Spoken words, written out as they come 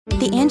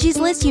The Angie's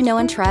List you know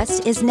and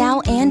trust is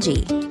now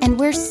Angie, and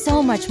we're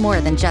so much more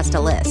than just a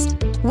list.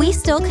 We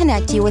still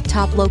connect you with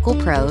top local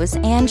pros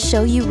and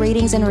show you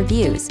ratings and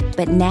reviews,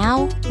 but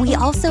now we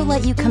also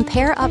let you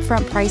compare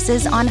upfront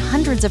prices on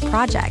hundreds of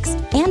projects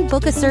and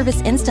book a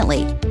service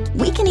instantly.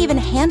 We can even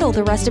handle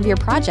the rest of your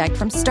project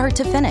from start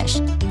to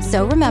finish.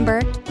 So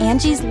remember,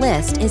 Angie's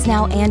List is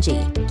now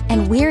Angie,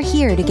 and we're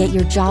here to get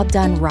your job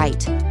done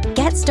right.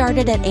 Get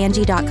started at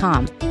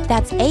Angie.com.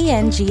 That's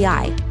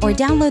ANGI, or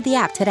download the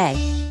app today.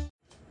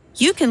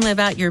 You can live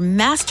out your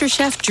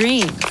MasterChef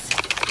dreams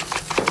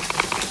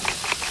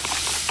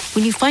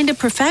when you find a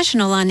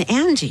professional on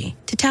Angie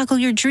to tackle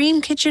your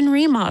dream kitchen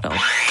remodel.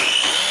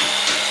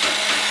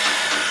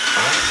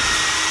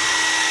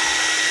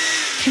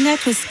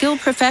 Connect with skilled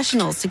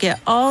professionals to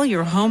get all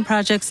your home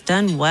projects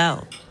done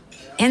well.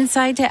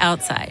 Inside to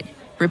outside,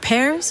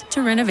 repairs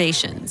to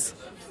renovations.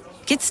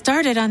 Get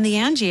started on the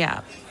Angie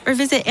app or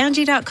visit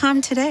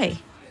Angie.com today.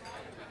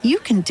 You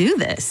can do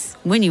this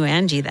when you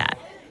Angie that.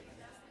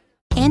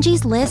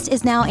 Angie's List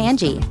is now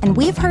Angie, and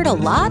we've heard a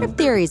lot of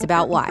theories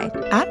about why.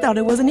 I thought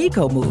it was an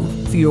eco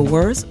move. Fewer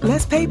words,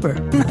 less paper.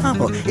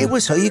 No, it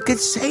was so you could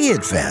say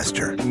it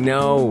faster.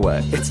 No,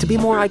 it's to be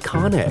more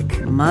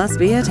iconic. Must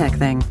be a tech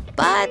thing.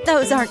 But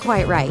those aren't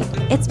quite right.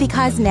 It's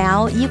because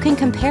now you can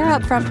compare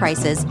upfront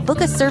prices,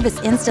 book a service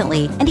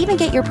instantly, and even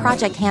get your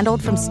project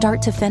handled from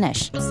start to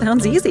finish.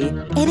 Sounds easy.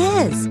 It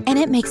is, and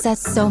it makes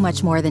us so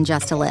much more than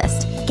just a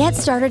list. Get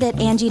started at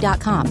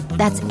Angie.com.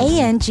 That's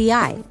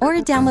ANGI, or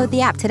download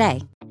the app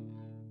today.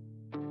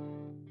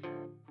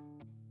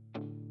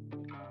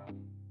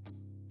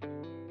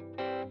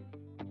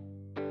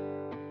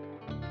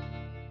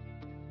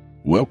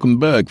 Welcome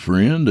back,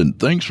 friend, and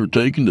thanks for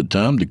taking the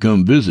time to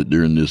come visit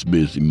during this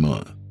busy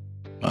month.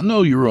 I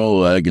know you're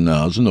all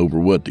agonizing over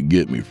what to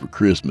get me for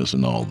Christmas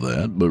and all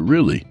that, but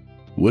really,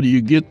 what do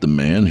you get the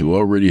man who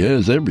already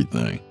has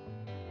everything?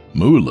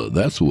 Moolah,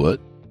 that's what.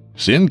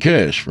 Send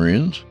cash,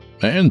 friends,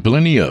 and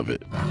plenty of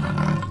it.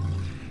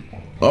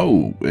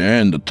 Oh,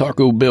 and a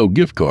Taco Bell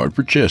gift card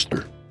for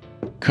Chester.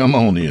 Come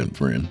on in,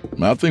 friend.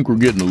 I think we're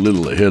getting a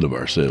little ahead of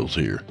ourselves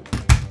here.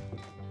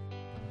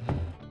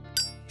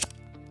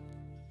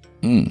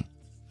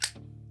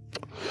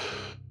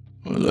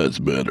 Well, that's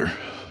better.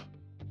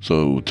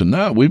 So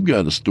tonight we've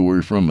got a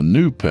story from a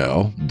new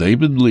pal,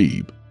 David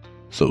Lieb.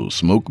 So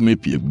smoke 'em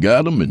if you've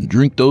got 'em and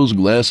drink those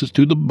glasses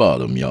to the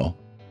bottom, y'all,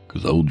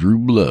 'cause old Drew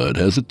Blood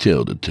has a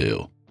tale to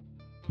tell.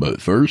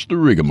 But first, the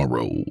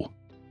rigmarole.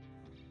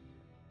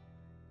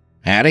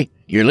 Howdy,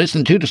 you're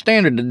listening to the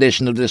standard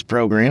edition of this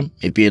program.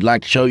 If you'd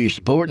like to show your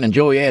support and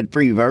enjoy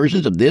ad-free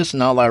versions of this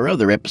and all our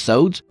other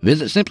episodes,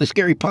 visit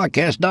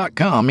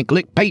simplyscarypodcast.com and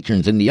click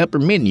Patrons in the upper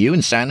menu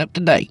and sign up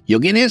today. You'll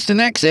get instant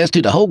access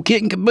to the whole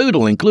kit and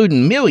caboodle,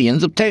 including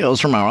millions of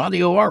tales from our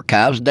audio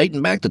archives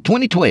dating back to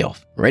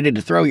 2012. Ready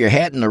to throw your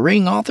hat in the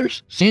ring,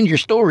 authors? Send your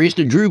stories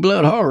to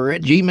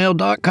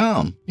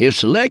drewbloodhorror@gmail.com. If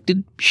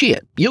selected,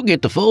 you'll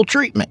get the full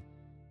treatment.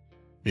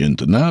 In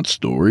tonight's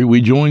story, we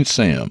join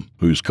Sam,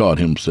 who's caught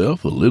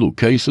himself a little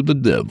case of the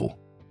devil.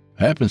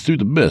 Happens to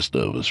the best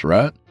of us,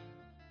 right?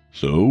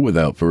 So,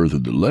 without further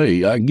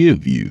delay, I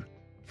give you,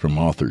 from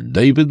author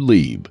David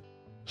Lieb,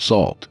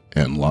 Salt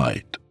and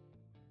Light.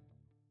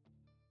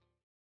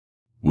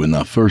 When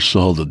I first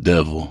saw the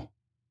devil,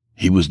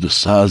 he was the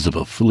size of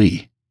a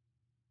flea,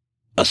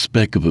 a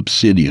speck of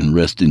obsidian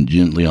resting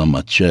gently on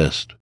my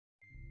chest.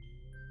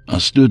 I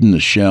stood in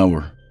the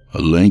shower,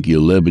 a lanky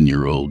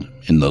 11-year-old,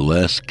 in the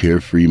last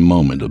carefree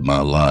moment of my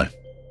life.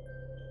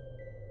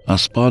 I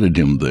spotted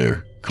him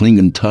there,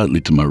 clinging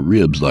tightly to my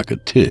ribs like a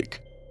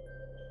tick.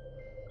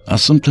 I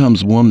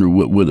sometimes wonder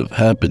what would have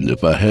happened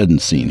if I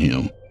hadn't seen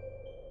him.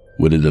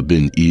 Would it have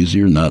been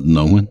easier not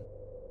knowing?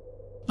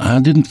 I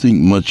didn't think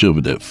much of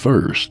it at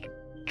first,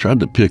 tried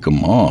to pick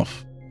him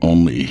off,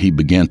 only he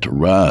began to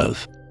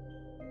writhe.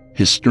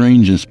 His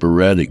strange and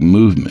sporadic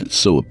movements,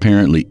 so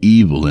apparently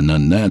evil and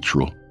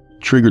unnatural,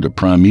 triggered a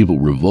primeval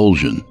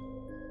revulsion.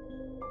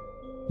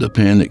 The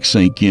panic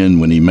sank in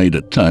when he made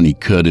a tiny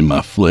cut in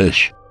my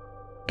flesh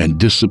and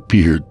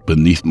disappeared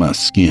beneath my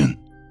skin.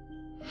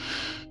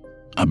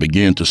 I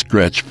began to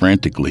scratch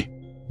frantically,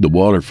 the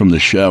water from the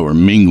shower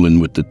mingling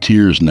with the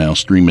tears now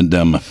streaming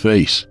down my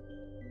face.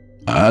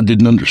 I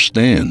didn't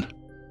understand.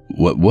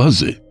 What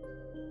was it?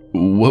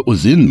 What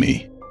was in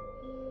me?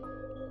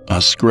 I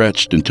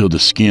scratched until the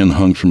skin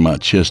hung from my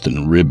chest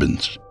in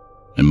ribbons,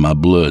 and my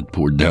blood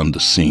poured down the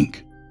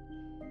sink.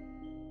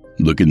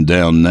 Looking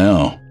down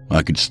now,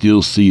 I could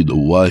still see the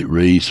white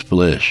raised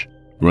flesh,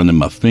 running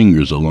my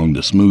fingers along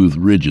the smooth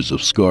ridges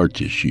of scar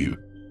tissue.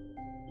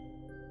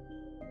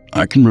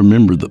 I can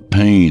remember the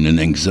pain and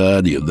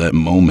anxiety of that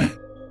moment,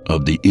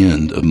 of the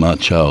end of my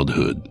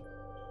childhood.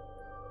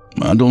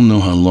 I don't know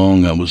how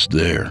long I was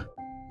there,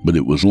 but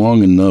it was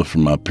long enough for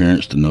my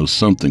parents to know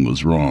something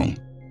was wrong.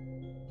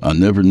 I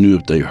never knew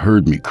if they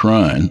heard me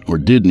crying or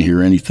didn't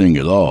hear anything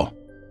at all,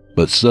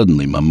 but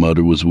suddenly my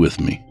mother was with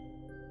me.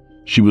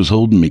 She was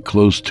holding me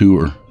close to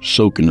her,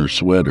 soaking her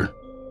sweater,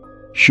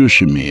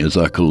 shushing me as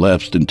I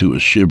collapsed into a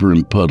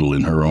shivering puddle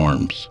in her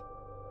arms.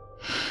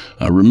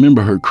 I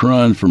remember her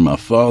crying for my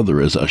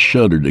father as I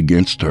shuddered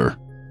against her,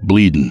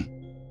 bleeding.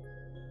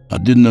 I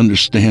didn't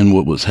understand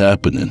what was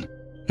happening,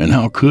 and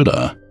how could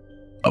I?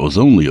 I was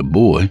only a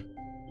boy.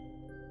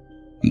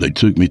 They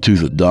took me to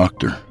the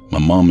doctor, my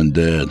mom and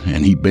dad,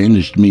 and he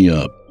bandaged me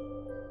up.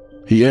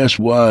 He asked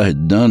why I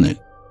had done it,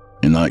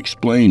 and I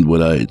explained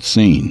what I had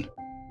seen.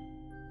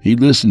 He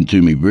listened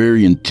to me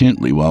very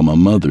intently while my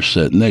mother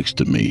sat next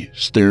to me,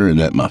 staring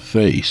at my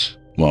face,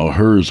 while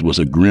hers was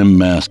a grim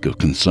mask of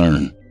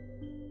concern.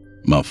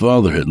 My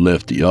father had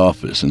left the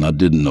office, and I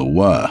didn't know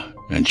why,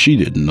 and she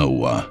didn't know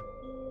why.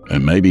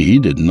 And maybe he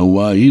didn't know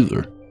why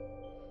either.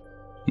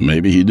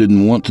 Maybe he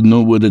didn't want to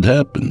know what had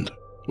happened,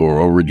 or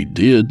already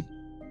did.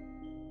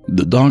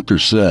 The doctor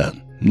sat,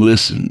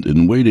 listened,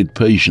 and waited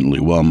patiently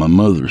while my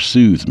mother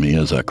soothed me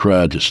as I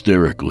cried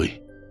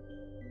hysterically.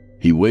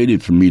 He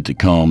waited for me to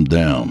calm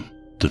down,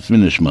 to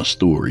finish my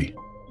story.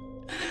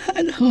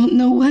 I don't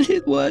know what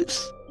it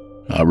was.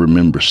 I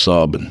remember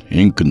sobbing,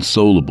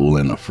 inconsolable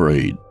and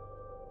afraid.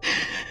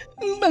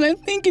 But I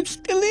think it's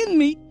still in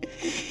me.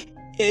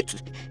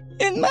 It's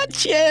in my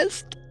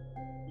chest.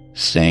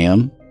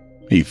 Sam,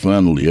 He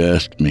finally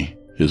asked me,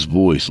 his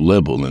voice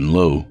level and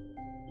low.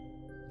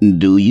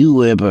 do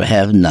you ever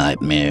have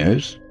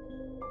nightmares?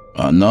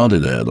 I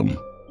nodded at him.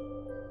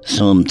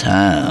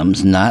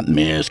 Sometimes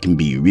nightmares can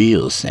be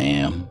real,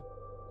 Sam.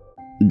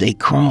 They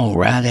crawl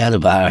right out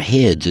of our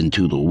heads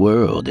into the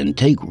world and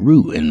take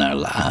root in our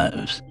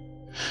lives.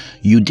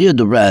 You did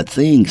the right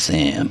thing,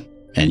 Sam,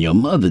 and your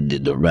mother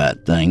did the right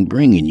thing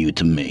bringing you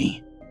to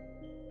me.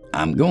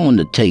 I'm going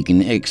to take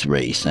an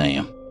x-ray,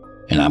 Sam,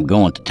 and I'm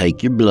going to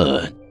take your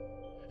blood,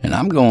 and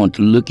I'm going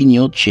to look in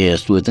your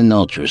chest with an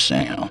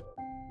ultrasound.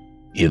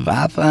 If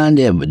I find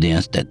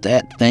evidence that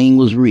that thing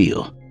was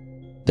real,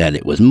 that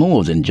it was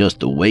more than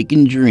just a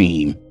waking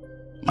dream,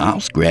 I'll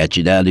scratch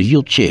it out of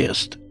your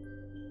chest.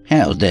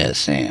 How's that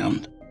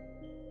sound?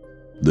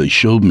 They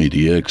showed me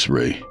the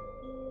x-ray.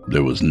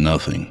 There was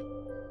nothing.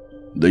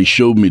 They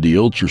showed me the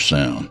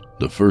ultrasound,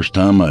 the first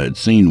time I had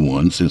seen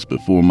one since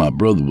before my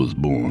brother was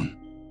born.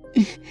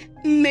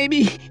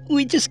 Maybe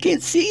we just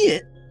can't see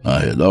it. I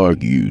had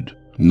argued,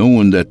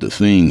 knowing that the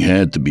thing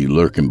had to be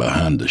lurking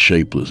behind the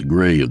shapeless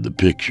gray of the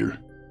picture.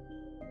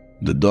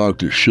 The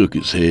doctor shook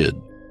his head.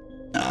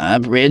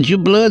 I've read your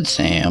blood,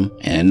 Sam,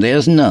 and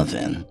there's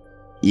nothing.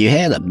 You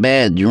had a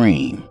bad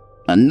dream,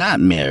 a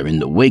nightmare in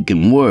the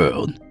waking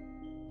world.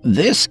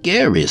 They're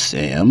scary,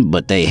 Sam,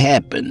 but they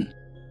happen.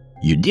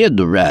 You did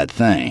the right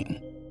thing.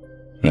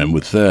 And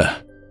with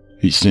that,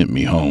 he sent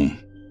me home.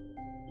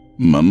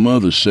 My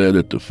mother sat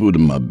at the foot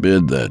of my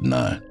bed that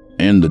night,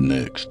 and the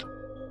next.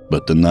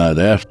 But the night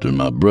after,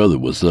 my brother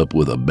was up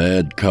with a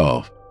bad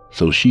cough,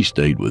 so she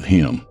stayed with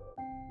him.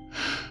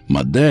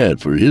 My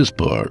dad, for his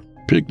part,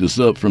 picked us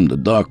up from the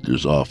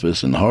doctor's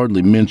office and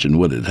hardly mentioned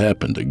what had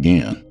happened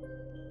again.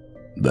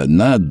 That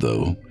night,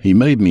 though, he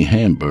made me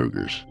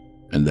hamburgers,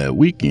 and that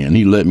weekend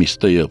he let me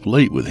stay up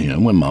late with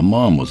him when my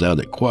mom was out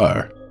at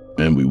choir,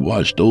 and we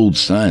watched old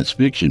science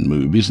fiction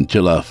movies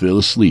until I fell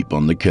asleep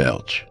on the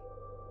couch.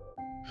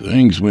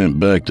 Things went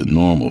back to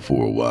normal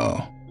for a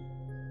while.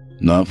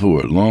 Not for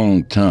a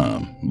long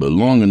time, but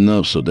long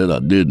enough so that I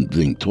didn't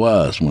think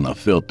twice when I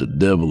felt the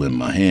devil in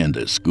my hand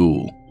at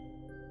school.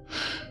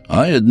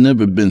 I had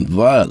never been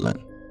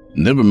violent,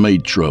 never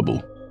made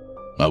trouble.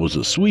 I was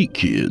a sweet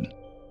kid.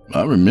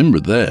 I remember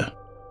that.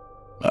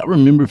 I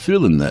remember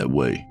feeling that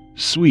way,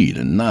 sweet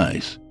and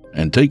nice,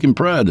 and taking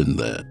pride in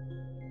that.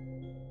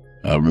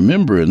 I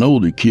remember an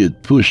older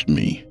kid pushed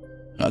me.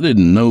 I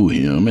didn't know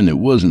him, and it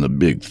wasn't a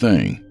big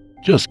thing,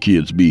 just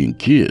kids being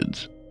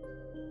kids.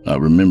 I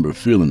remember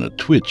feeling a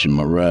twitch in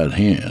my right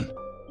hand,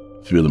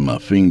 feeling my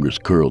fingers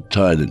curled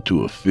tight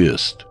into a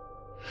fist.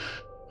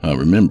 I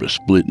remember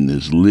splitting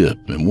his lip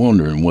and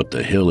wondering what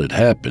the hell had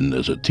happened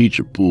as a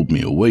teacher pulled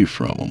me away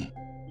from him.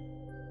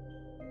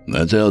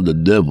 That's how the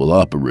devil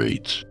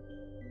operates.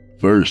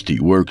 First, he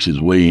works his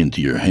way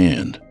into your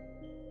hand.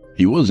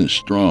 He wasn't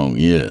strong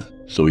yet,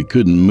 so he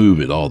couldn't move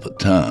it all the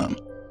time.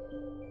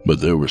 But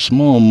there were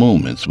small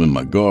moments when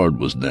my guard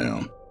was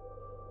down.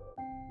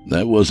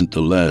 That wasn't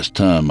the last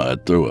time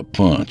I'd throw a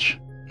punch,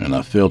 and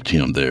I felt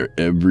him there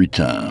every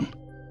time.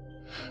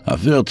 I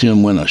felt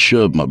him when I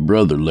shoved my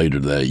brother later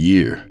that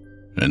year,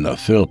 and I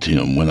felt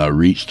him when I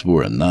reached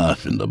for a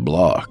knife in the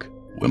block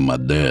when my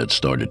dad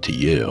started to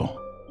yell.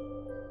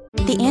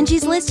 The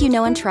Angie's List you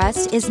know and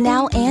trust is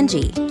now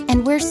Angie,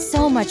 and we're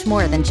so much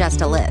more than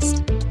just a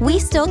list. We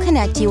still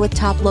connect you with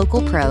top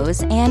local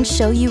pros and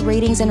show you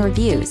ratings and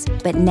reviews,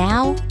 but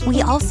now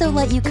we also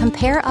let you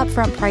compare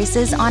upfront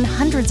prices on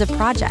hundreds of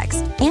projects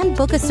and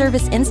book a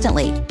service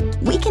instantly.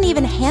 We can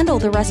even handle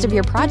the rest of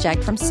your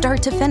project from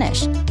start to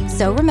finish.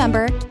 So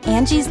remember,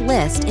 Angie's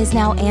List is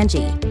now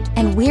Angie,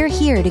 and we're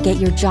here to get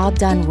your job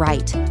done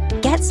right.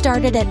 Get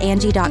started at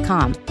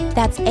Angie.com.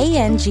 That's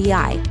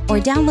ANGI, or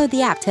download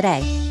the app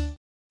today.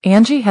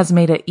 Angie has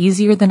made it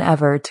easier than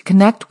ever to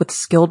connect with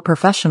skilled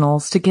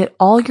professionals to get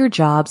all your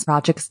jobs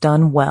projects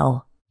done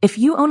well. If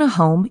you own a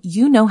home,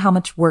 you know how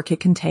much work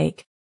it can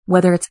take,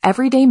 whether it's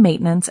everyday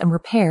maintenance and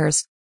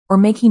repairs or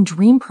making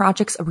dream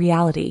projects a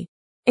reality.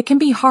 It can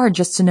be hard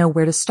just to know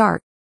where to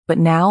start, but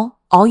now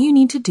all you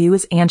need to do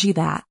is Angie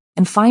that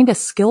and find a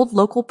skilled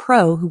local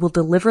pro who will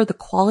deliver the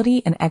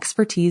quality and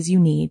expertise you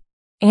need.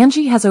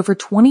 Angie has over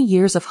 20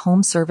 years of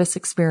home service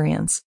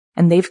experience,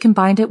 and they've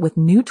combined it with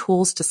new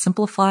tools to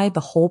simplify the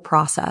whole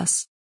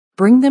process.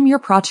 Bring them your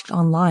project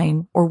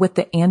online or with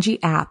the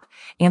Angie app,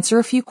 answer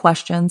a few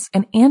questions,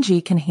 and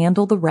Angie can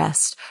handle the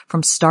rest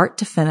from start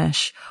to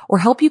finish, or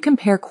help you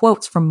compare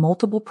quotes from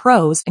multiple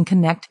pros and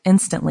connect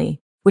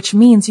instantly, which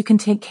means you can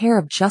take care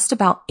of just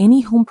about any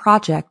home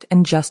project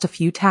in just a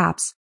few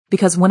taps.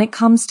 Because when it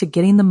comes to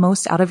getting the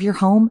most out of your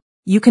home,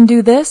 you can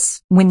do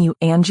this when you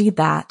Angie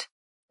that.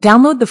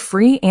 Download the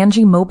free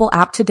Angie mobile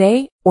app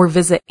today or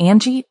visit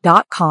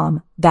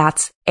Angie.com.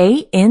 That's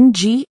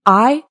ANGI.com.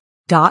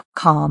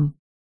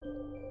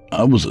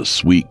 I was a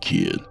sweet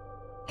kid.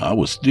 I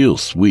was still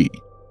sweet.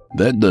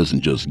 That doesn't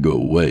just go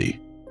away.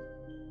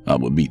 I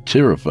would be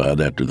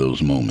terrified after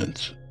those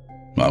moments.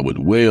 I would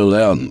wail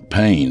out in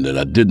pain that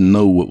I didn't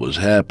know what was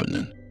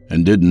happening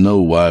and didn't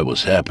know why it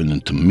was happening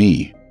to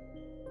me.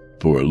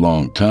 For a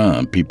long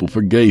time, people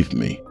forgave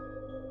me.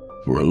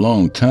 For a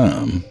long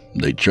time,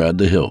 they tried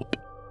to help.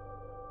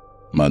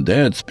 My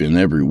dad spent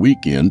every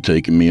weekend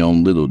taking me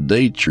on little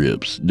day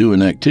trips,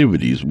 doing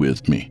activities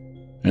with me,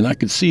 and I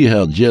could see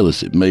how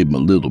jealous it made my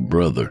little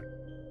brother,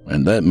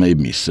 and that made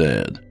me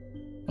sad.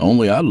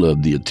 Only I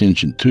loved the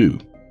attention too.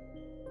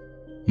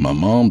 My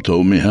mom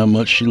told me how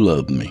much she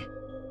loved me,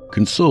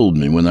 consoled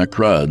me when I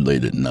cried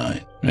late at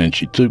night, and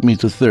she took me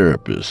to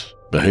therapists,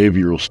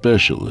 behavioral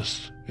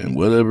specialists, and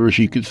whatever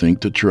she could think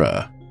to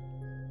try.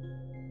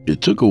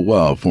 It took a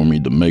while for me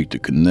to make the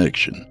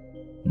connection,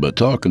 but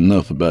talk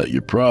enough about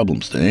your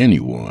problems to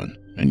anyone,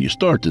 and you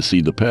start to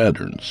see the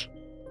patterns.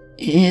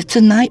 It's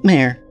a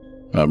nightmare.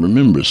 I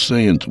remember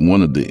saying to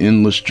one of the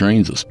endless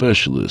trains of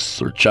specialists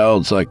or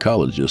child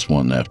psychologists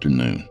one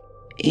afternoon,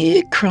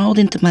 It crawled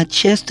into my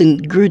chest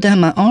and grew down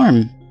my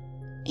arm.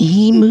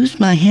 He moves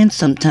my hand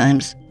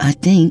sometimes, I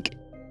think.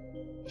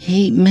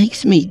 He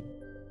makes me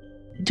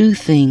do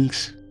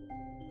things.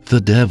 "The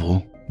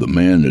devil," the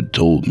man had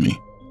told me,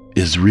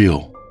 "is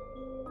real.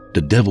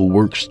 The devil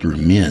works through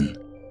men.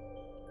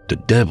 The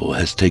devil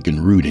has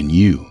taken root in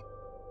you."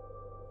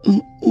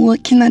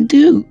 What can I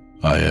do?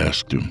 I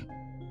asked him.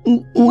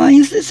 Why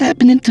is this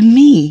happening to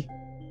me?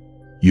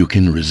 You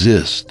can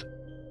resist.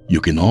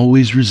 You can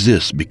always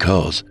resist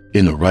because,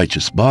 in a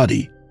righteous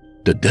body,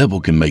 the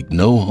devil can make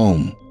no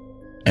home.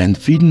 And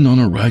feeding on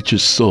a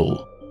righteous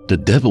soul, the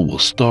devil will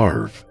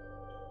starve.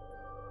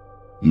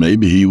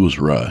 Maybe he was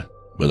right,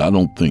 but I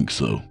don't think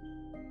so.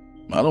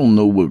 I don't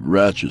know what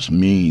righteous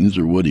means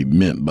or what he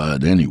meant by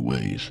it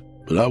anyways,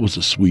 but I was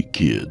a sweet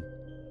kid.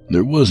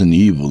 There wasn't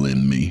evil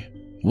in me,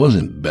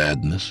 wasn't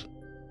badness.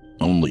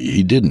 Only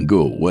he didn't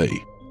go away.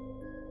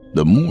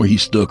 The more he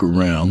stuck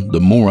around,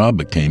 the more I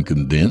became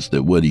convinced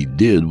that what he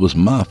did was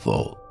my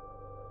fault.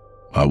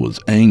 I was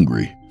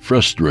angry,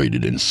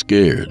 frustrated, and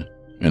scared,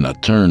 and I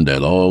turned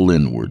that all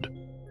inward.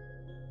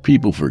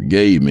 People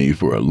forgave me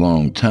for a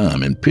long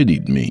time and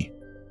pitied me,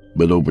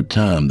 but over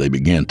time they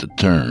began to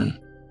turn.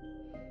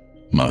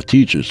 My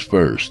teachers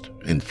first,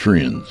 and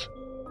friends.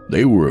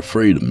 They were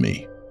afraid of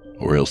me,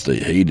 or else they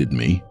hated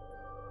me,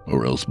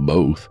 or else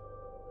both.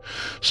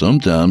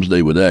 Sometimes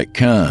they would act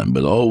kind,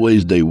 but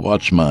always they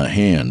watched my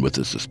hand with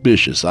a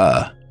suspicious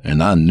eye,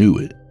 and I knew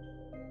it.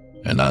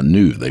 And I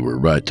knew they were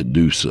right to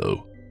do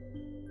so.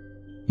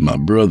 My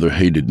brother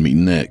hated me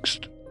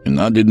next, and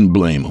I didn't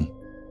blame him.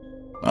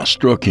 I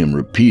struck him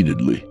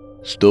repeatedly,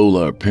 stole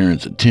our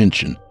parents'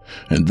 attention,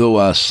 and though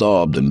I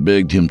sobbed and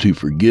begged him to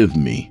forgive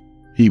me,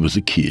 he was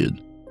a kid.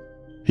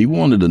 He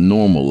wanted a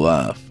normal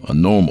life, a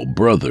normal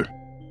brother,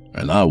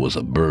 and I was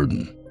a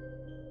burden.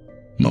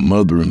 My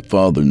mother and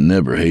father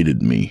never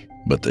hated me,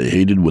 but they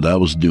hated what I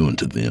was doing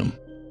to them.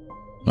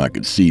 I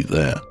could see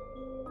that.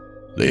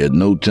 They had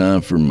no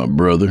time for my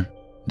brother.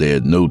 They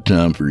had no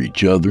time for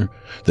each other.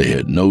 They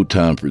had no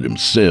time for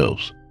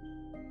themselves.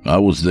 I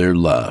was their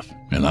life,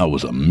 and I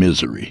was a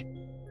misery,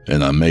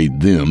 and I made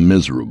them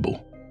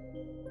miserable.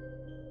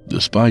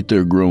 Despite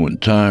their growing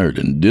tired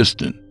and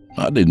distant,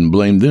 I didn't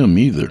blame them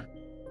either.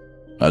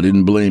 I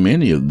didn't blame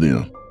any of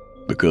them,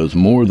 because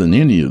more than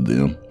any of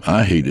them,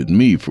 I hated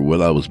me for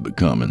what I was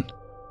becoming.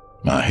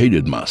 I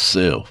hated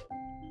myself.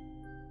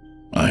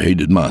 I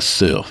hated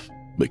myself,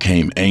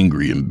 became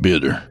angry and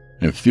bitter,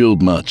 and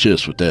filled my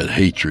chest with that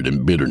hatred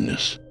and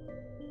bitterness.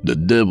 The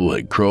devil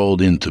had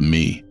crawled into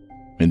me,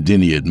 and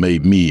then he had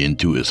made me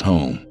into his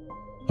home,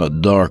 a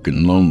dark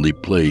and lonely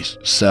place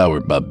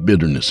soured by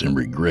bitterness and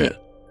regret.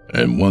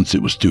 And once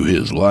it was to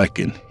his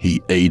liking,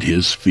 he ate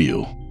his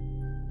fill.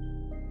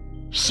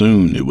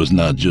 Soon it was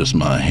not just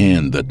my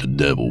hand that the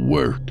devil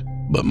worked,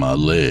 but my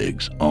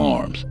legs,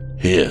 arms,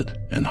 head,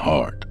 and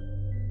heart.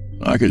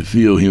 I could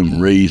feel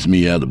him raise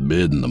me out of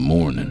bed in the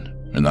morning,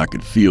 and I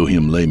could feel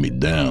him lay me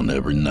down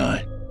every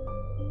night.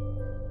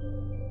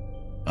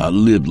 I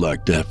lived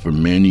like that for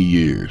many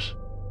years.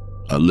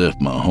 I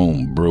left my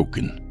home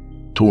broken,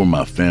 tore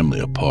my family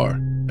apart,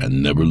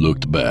 and never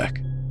looked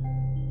back.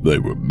 They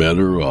were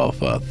better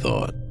off, I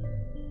thought.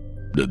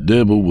 The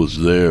devil was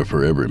there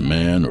for every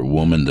man or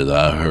woman that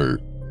I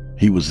hurt.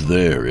 He was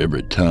there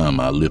every time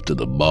I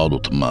lifted a bottle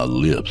to my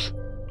lips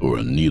or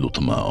a needle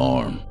to my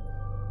arm.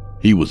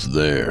 He was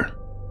there,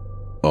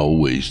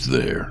 always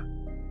there.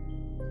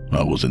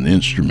 I was an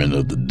instrument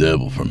of the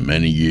devil for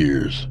many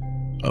years,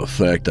 a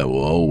fact I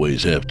will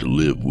always have to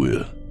live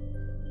with.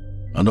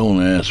 I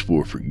don't ask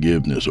for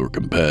forgiveness or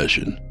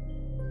compassion,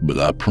 but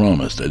I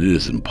promise that it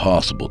is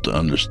impossible to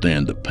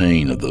understand the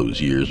pain of those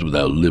years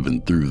without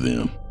living through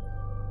them.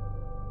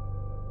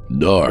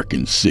 Dark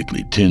and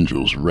sickly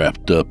tendrils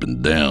wrapped up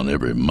and down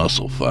every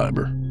muscle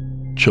fiber,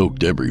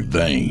 choked every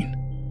vein,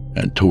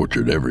 and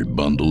tortured every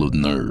bundle of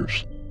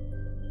nerves.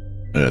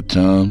 At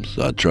times,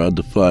 I tried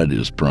to fight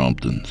his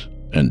promptings,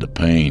 and the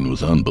pain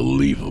was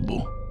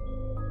unbelievable.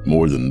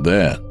 More than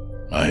that,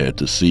 I had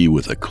to see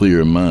with a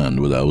clear mind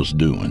what I was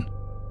doing,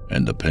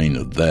 and the pain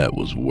of that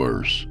was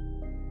worse.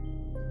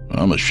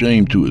 I'm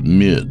ashamed to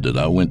admit that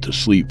I went to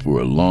sleep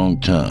for a long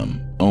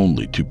time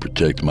only to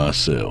protect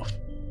myself.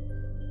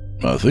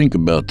 I think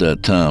about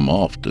that time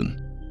often.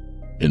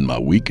 In my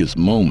weakest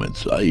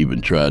moments, I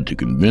even tried to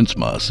convince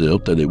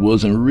myself that it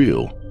wasn't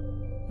real,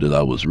 that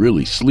I was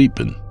really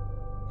sleeping,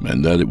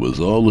 and that it was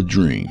all a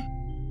dream.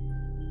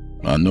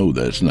 I know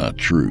that's not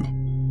true.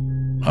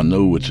 I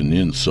know it's an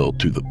insult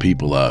to the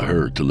people I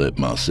hurt to let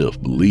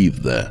myself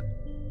believe that,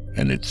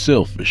 and it's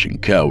selfish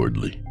and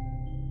cowardly.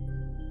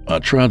 I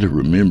try to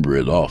remember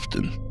it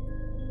often.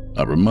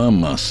 I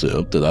remind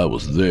myself that I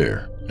was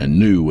there and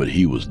knew what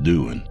he was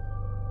doing.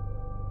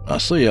 I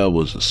say I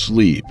was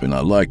asleep, and I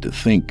like to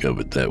think of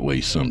it that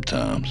way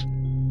sometimes,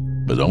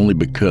 but only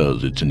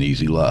because it's an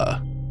easy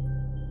lie.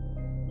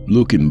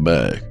 Looking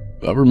back,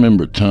 I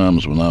remember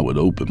times when I would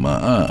open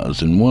my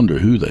eyes and wonder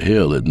who the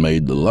hell had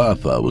made the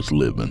life I was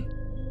living.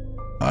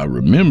 I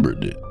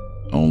remembered it,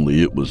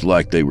 only it was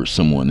like they were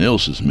someone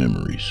else's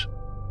memories.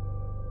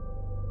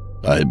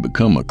 I had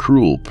become a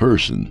cruel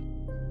person.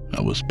 I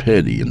was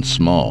petty and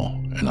small,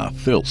 and I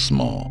felt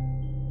small.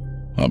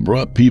 I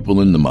brought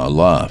people into my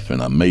life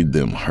and I made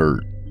them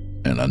hurt,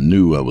 and I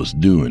knew I was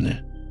doing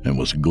it and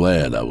was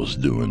glad I was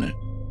doing it.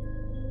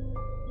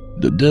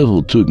 The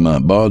devil took my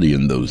body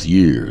in those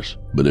years,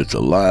 but it's a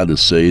lie to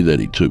say that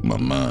he took my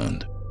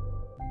mind.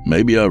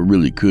 Maybe I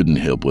really couldn't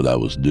help what I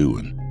was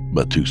doing,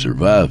 but to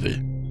survive it,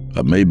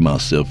 I made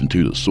myself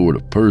into the sort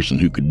of person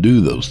who could do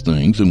those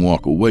things and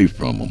walk away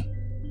from them.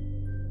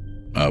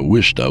 I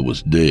wished I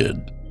was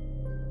dead.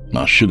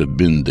 I should have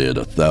been dead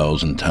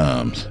 1,000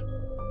 times.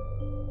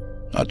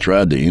 I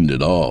tried to end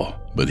it all,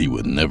 but he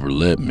would never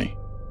let me.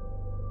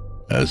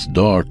 As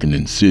dark and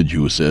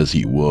insidious as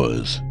he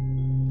was,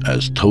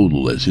 as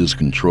total as his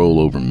control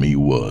over me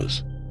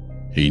was,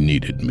 he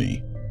needed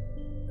me.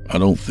 I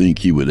don't think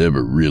he would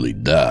ever really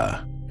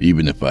die,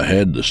 even if I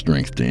had the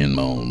strength to end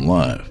my own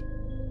life,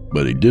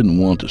 but he didn't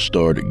want to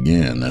start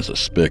again as a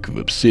speck of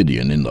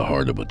obsidian in the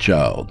heart of a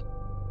child.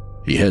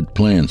 He had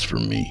plans for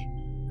me.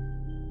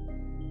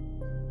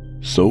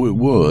 So it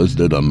was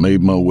that I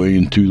made my way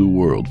into the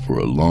world for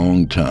a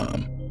long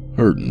time,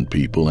 hurting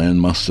people and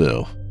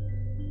myself.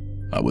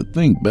 I would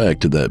think back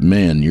to that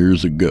man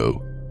years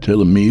ago,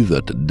 telling me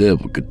that the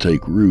devil could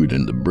take root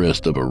in the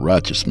breast of a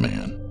righteous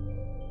man.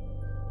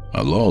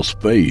 I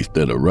lost faith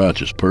that a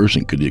righteous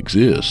person could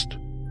exist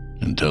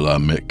until I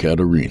met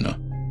Katerina.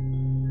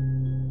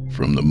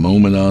 From the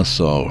moment I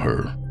saw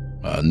her,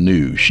 I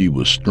knew she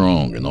was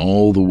strong in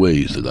all the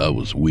ways that I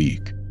was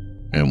weak,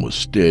 and was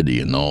steady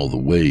in all the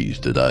ways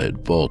that I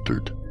had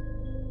faltered.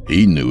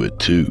 He knew it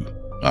too,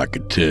 I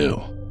could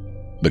tell,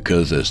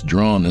 because as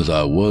drawn as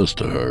I was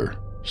to her,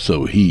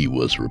 so he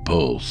was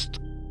repulsed.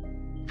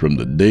 From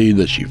the day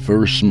that she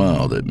first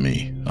smiled at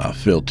me, I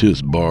felt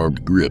his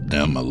barbed grip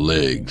down my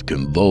legs,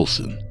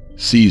 convulsing,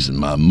 seizing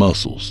my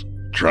muscles,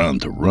 trying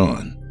to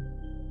run.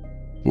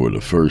 For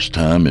the first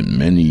time in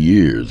many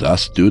years, I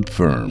stood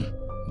firm,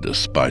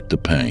 despite the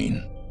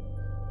pain.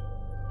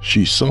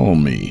 She saw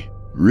me,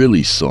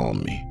 really saw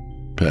me,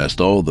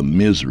 past all the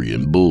misery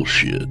and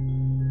bullshit.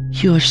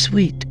 "You're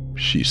sweet,"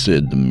 she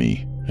said to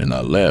me, and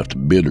I laughed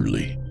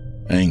bitterly,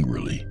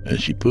 angrily,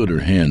 as she put her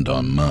hand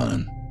on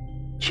mine.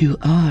 "You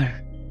are,"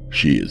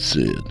 she had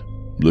said,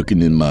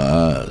 looking in my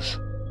eyes,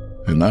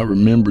 and I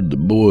remembered the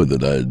boy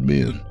that I had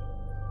been,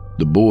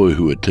 the boy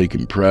who had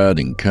taken pride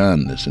in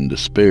kindness and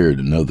despaired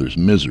in others'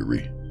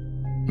 misery.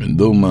 And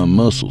though my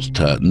muscles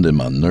tightened and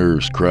my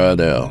nerves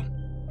cried out,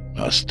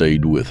 I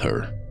stayed with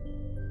her.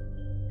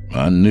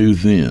 I knew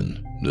then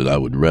that I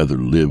would rather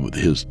live with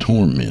his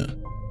torment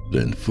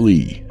than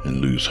flee and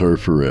lose her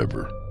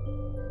forever.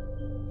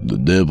 The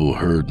devil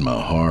heard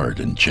my heart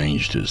and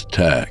changed his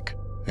tack,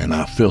 and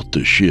I felt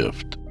the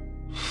shift.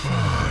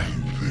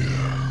 "Find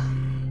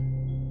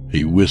them,"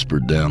 he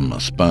whispered down my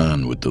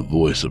spine with the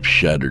voice of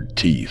shattered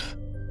teeth.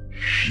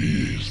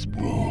 "She's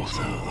both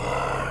of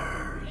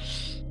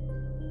ours."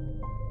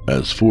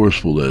 As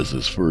forceful as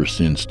his first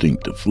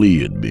instinct to flee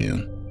had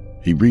been,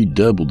 he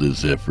redoubled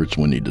his efforts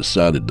when he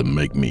decided to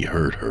make me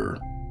hurt her.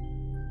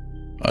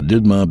 I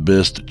did my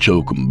best to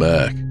choke him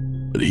back,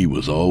 but he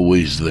was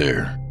always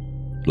there,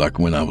 like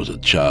when I was a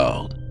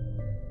child,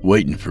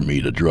 waiting for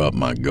me to drop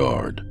my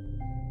guard.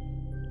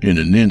 In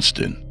an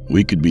instant,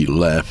 we could be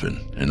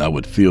laughing, and I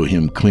would feel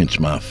him clench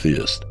my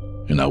fist,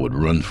 and I would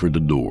run for the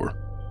door.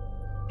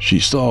 She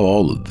saw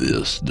all of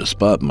this,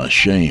 despite my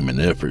shame and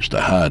efforts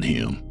to hide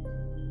him.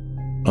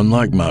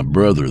 Unlike my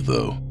brother,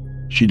 though,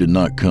 she did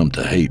not come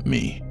to hate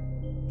me,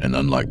 and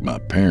unlike my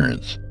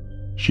parents,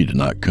 she did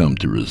not come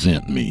to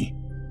resent me.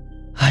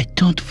 I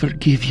don't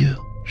forgive you,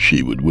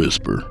 she would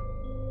whisper.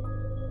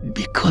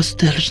 Because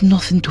there's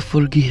nothing to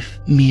forgive,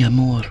 mi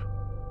amor.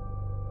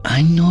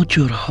 I know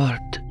your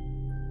heart.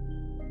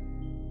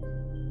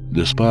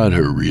 Despite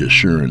her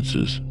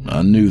reassurances,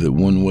 I knew that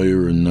one way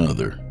or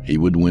another, he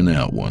would win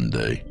out one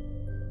day.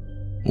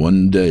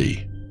 One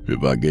day,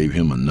 if I gave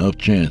him enough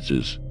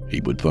chances,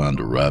 he would find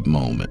a right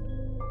moment.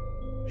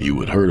 He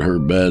would hurt her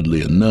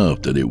badly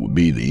enough that it would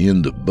be the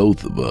end of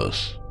both of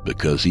us,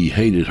 because he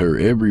hated her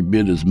every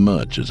bit as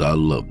much as I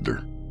loved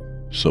her.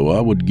 So I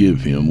would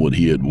give him what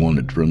he had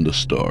wanted from the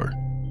start.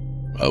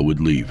 I would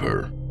leave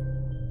her,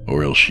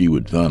 or else she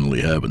would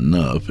finally have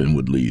enough and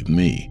would leave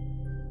me,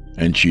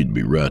 and she'd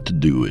be right to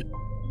do it.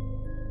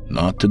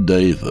 Not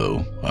today,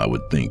 though, I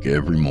would think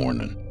every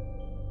morning.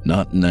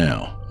 Not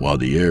now, while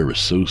the air is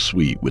so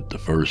sweet with the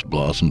first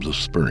blossoms of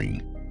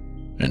spring,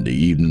 and the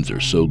evenings are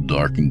so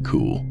dark and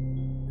cool,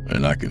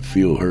 and I can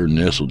feel her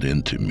nestled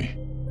into me,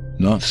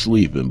 not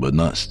sleeping but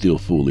not still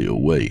fully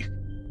awake.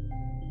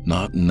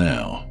 Not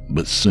now,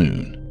 but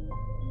soon.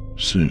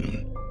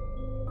 Soon.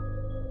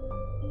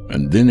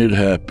 And then it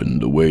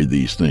happened the way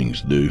these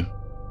things do,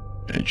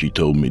 and she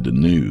told me the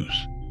news.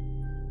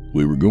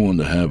 We were going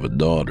to have a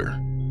daughter,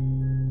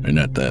 and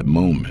at that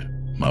moment,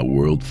 my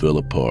world fell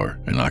apart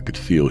and I could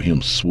feel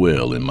him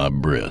swell in my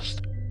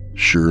breast,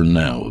 sure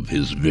now of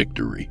his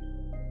victory.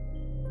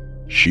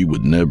 She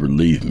would never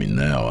leave me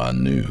now, I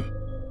knew,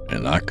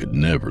 and I could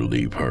never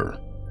leave her.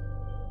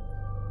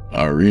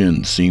 Our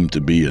end seemed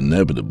to be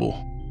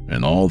inevitable,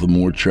 and all the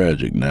more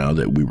tragic now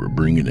that we were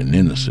bringing an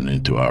innocent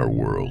into our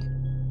world.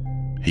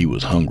 He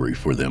was hungry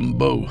for them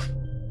both.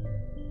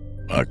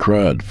 I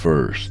cried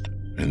first,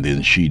 and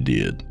then she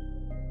did.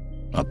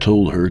 I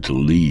told her to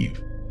leave,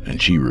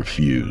 and she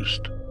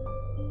refused.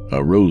 I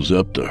rose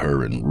up to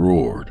her and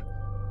roared,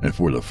 and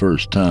for the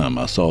first time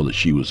I saw that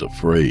she was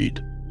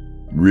afraid,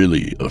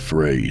 really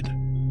afraid.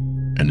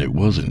 And it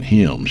wasn't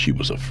him she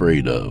was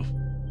afraid of.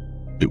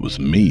 It was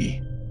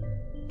me.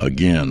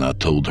 Again, I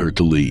told her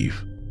to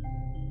leave.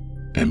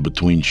 And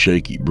between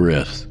shaky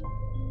breaths,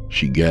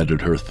 she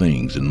gathered her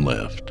things and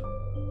left.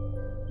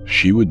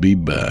 She would be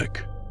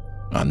back.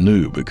 I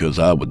knew because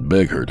I would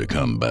beg her to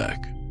come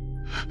back.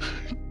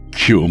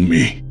 Kill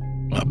me,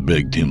 I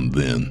begged him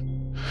then.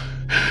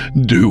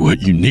 Do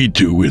what you need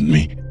to with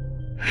me,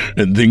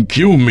 and then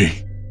kill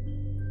me.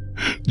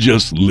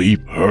 Just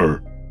leave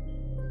her,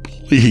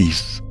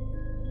 please.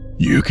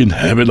 You can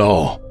have it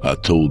all, I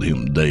told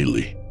him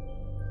daily,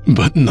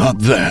 but not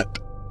that.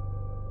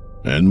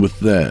 And with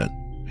that,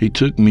 he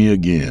took me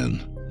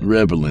again,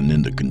 reveling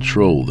in the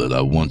control that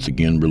I once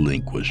again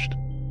relinquished,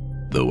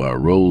 though our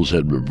roles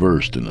had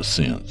reversed in a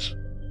sense.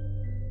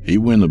 He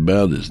went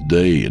about his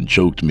day and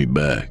choked me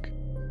back,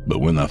 but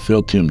when I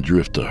felt him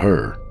drift to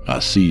her, I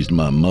seized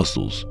my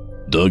muscles,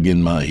 dug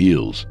in my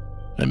heels,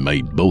 and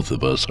made both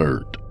of us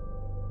hurt.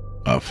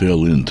 I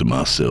fell into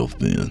myself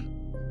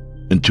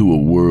then, into a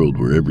world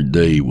where every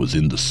day was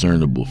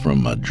indiscernible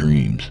from my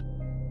dreams,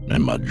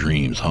 and my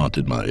dreams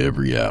haunted my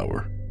every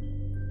hour.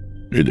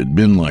 It had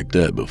been like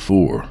that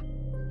before,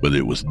 but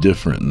it was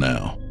different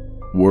now,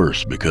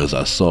 worse because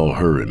I saw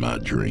her in my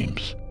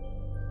dreams.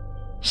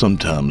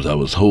 Sometimes I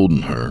was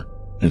holding her,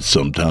 and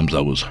sometimes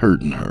I was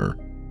hurting her,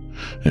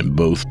 and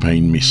both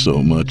pained me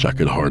so much I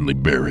could hardly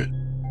bear it.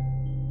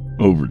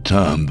 Over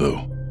time,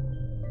 though,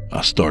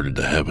 I started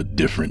to have a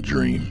different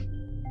dream.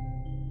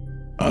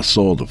 I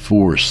saw the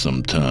forest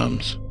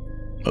sometimes,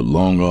 a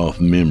long-off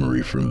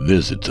memory from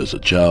visits as a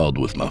child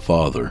with my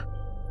father.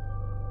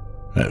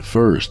 At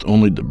first,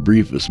 only the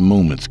briefest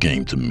moments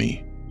came to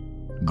me,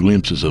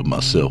 glimpses of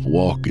myself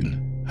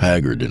walking,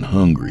 haggard and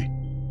hungry,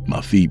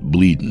 my feet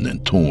bleeding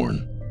and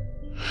torn.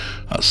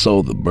 I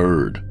saw the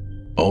bird.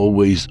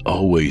 Always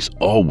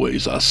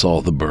I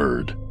saw the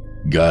bird,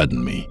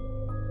 guiding me,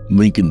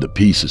 linking the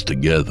pieces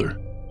together,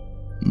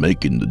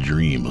 making the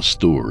dream a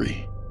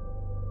story.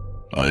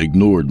 I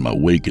ignored my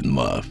waking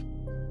life,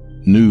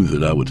 knew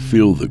that I would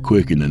feel the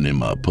quickening in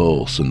my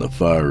pulse and the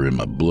fire in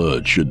my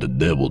blood should the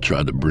devil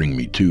try to bring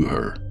me to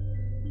her,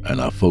 and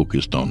I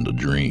focused on the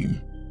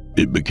dream.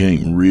 It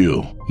became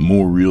real,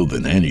 more real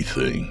than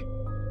anything.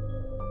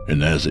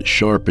 And as it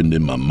sharpened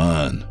in my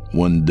mind,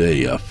 one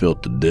day I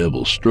felt the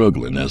devil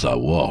struggling as I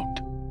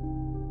walked.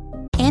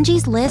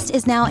 Angie's List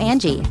is now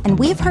Angie, and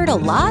we've heard a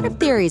lot of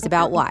theories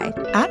about why.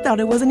 I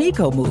thought it was an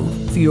eco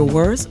move. Fewer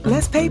words,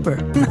 less paper.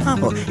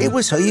 No, it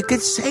was so you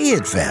could say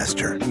it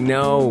faster.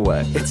 No,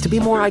 it's to be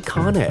more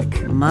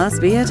iconic.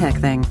 Must be a tech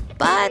thing.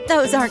 But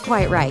those aren't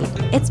quite right.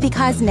 It's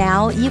because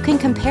now you can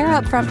compare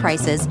upfront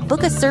prices,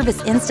 book a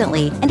service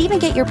instantly, and even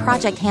get your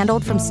project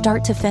handled from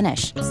start to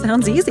finish.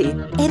 Sounds easy.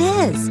 It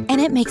is,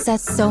 and it makes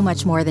us so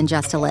much more than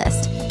just a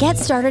list. Get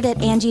started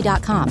at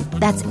Angie.com.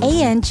 That's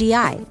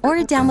ANGI, or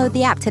download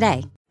the app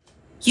today.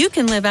 You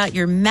can live out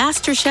your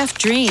MasterChef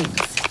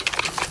dreams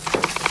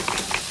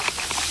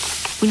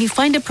when you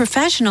find a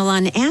professional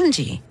on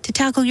Angie to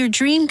tackle your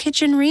dream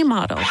kitchen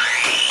remodel.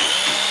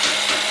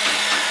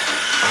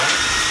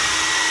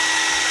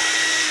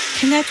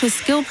 Connect with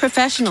skilled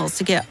professionals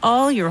to get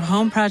all your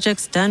home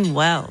projects done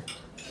well.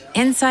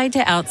 Inside to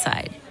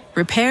outside,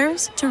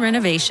 repairs to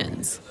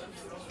renovations.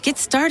 Get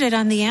started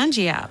on the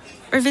Angie app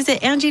or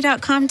visit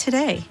Angie.com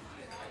today.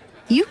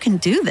 You can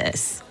do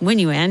this when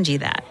you Angie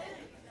that.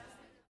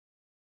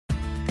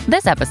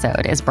 This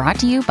episode is brought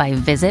to you by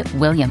Visit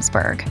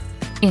Williamsburg.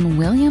 In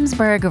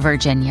Williamsburg,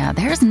 Virginia,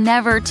 there's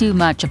never too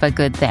much of a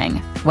good thing.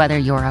 Whether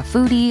you're a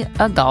foodie,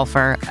 a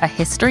golfer, a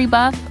history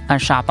buff, a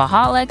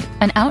shopaholic,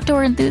 an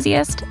outdoor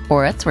enthusiast,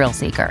 or a thrill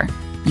seeker,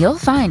 you'll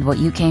find what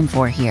you came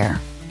for here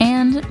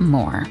and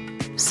more.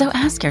 So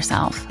ask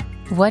yourself,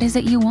 what is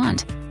it you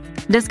want?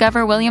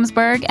 Discover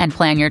Williamsburg and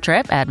plan your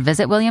trip at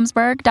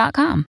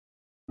visitwilliamsburg.com.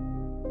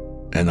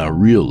 And I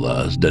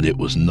realized that it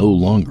was no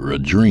longer a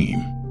dream.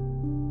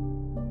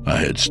 I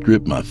had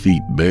stripped my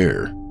feet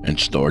bare and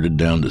started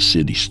down the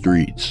city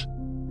streets.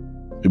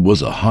 It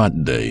was a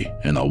hot day,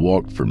 and I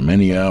walked for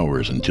many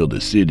hours until the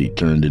city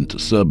turned into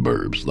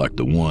suburbs like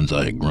the ones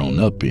I had grown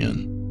up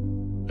in,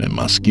 and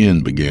my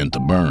skin began to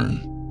burn.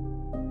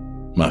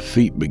 My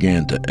feet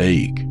began to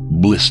ache,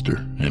 blister,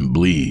 and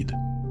bleed.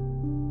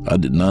 I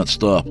did not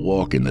stop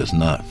walking as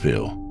night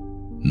fell,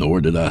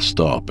 nor did I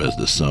stop as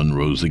the sun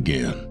rose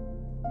again.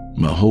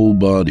 My whole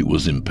body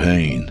was in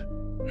pain,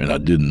 and I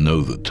didn't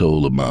know the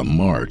toll of my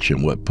march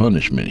and what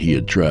punishment he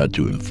had tried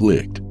to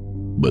inflict,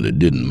 but it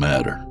didn't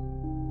matter.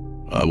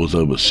 I was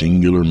of a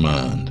singular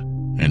mind,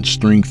 and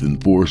strength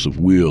and force of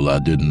will I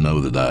didn't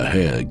know that I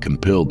had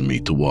compelled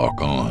me to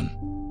walk on.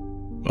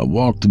 I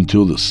walked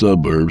until the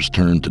suburbs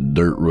turned to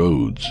dirt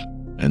roads,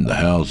 and the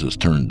houses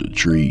turned to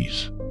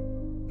trees,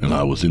 and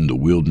I was in the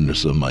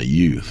wilderness of my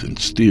youth, and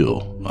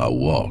still I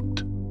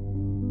walked.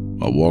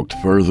 I walked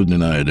further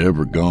than I had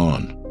ever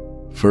gone,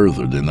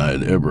 further than I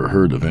had ever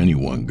heard of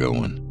anyone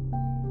going.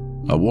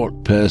 I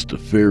walked past the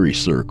fairy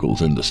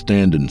circles and the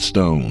standing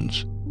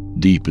stones,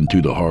 deep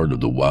into the heart of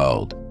the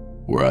wild,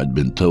 where I'd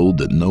been told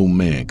that no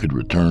man could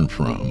return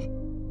from.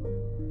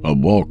 I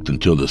walked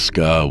until the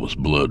sky was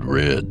blood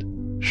red,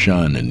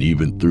 shining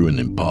even through an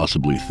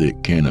impossibly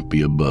thick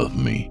canopy above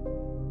me.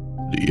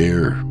 The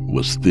air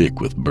was thick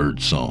with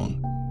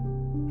birdsong,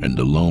 and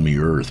the loamy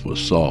earth was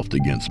soft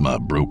against my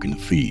broken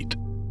feet.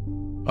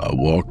 I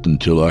walked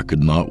until I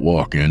could not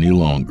walk any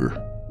longer,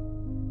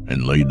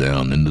 and lay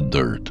down in the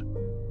dirt.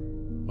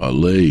 I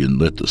lay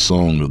and let the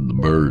song of the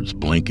birds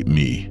blanket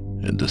me,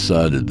 and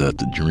decided that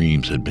the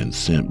dreams had been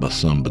sent by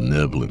some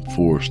benevolent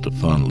force to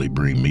finally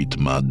bring me to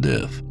my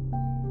death,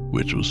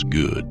 which was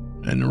good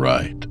and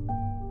right.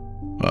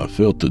 I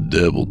felt the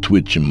devil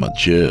twitch in my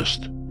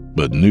chest,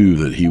 but knew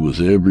that he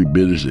was every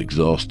bit as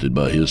exhausted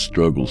by his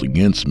struggles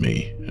against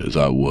me as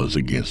I was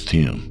against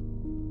him.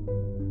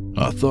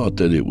 I thought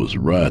that it was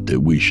right that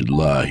we should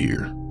lie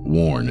here,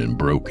 worn and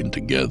broken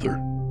together.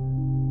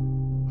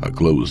 I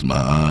closed my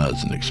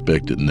eyes and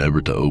expected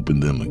never to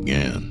open them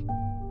again.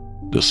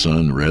 The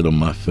sun red on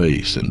my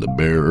face and the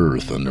bare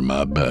earth under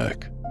my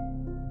back.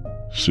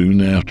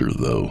 Soon after,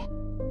 though,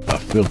 I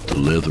felt the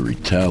leathery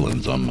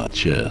talons on my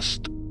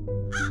chest.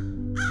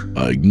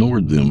 I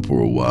ignored them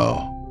for a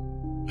while,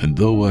 and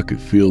though I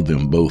could feel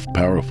them both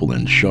powerful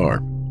and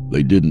sharp,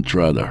 they didn't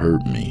try to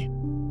hurt me.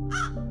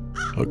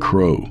 A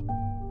crow,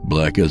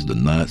 black as the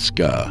night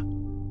sky,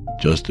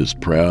 just as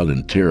proud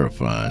and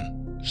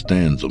terrifying,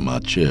 stands on my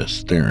chest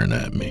staring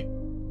at me.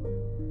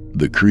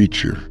 The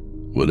creature,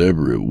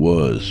 whatever it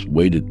was,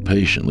 waited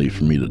patiently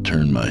for me to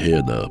turn my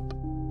head up,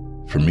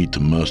 for me to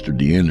muster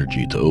the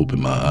energy to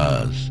open my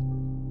eyes,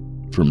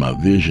 for my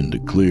vision to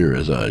clear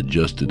as I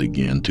adjusted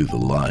again to the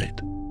light.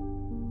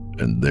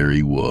 And there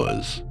he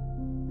was.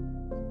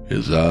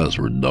 His eyes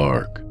were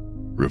dark,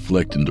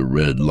 reflecting the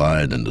red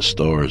light and the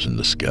stars in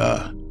the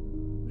sky,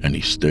 and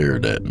he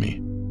stared at me,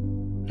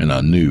 and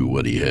I knew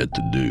what he had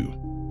to do.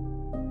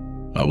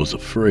 I was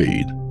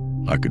afraid.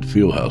 I could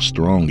feel how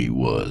strong he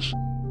was,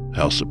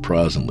 how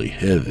surprisingly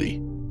heavy,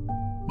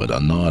 but I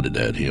nodded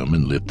at him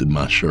and lifted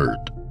my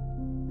shirt.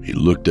 He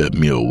looked at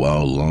me a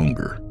while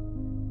longer,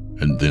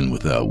 and then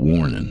without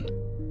warning,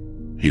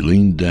 he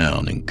leaned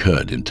down and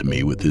cut into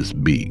me with his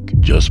beak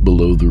just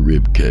below the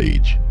rib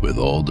cage with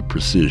all the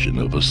precision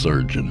of a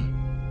surgeon.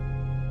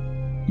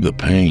 The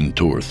pain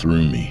tore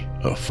through me,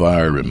 a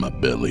fire in my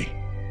belly,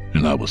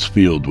 and I was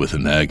filled with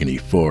an agony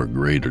far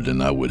greater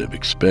than I would have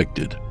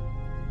expected.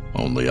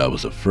 Only I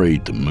was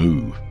afraid to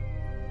move,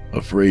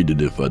 afraid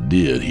that if I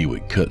did, he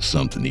would cut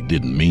something he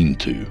didn't mean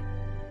to.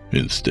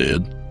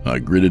 Instead, I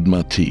gritted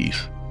my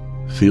teeth,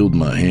 filled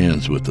my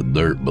hands with the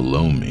dirt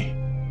below me,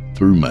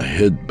 threw my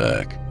head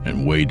back,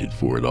 and waited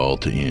for it all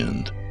to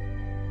end.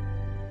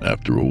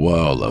 After a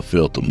while, I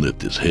felt him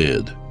lift his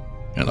head,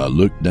 and I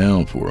looked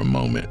down for a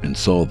moment and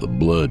saw the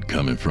blood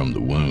coming from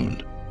the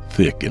wound,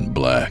 thick and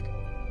black,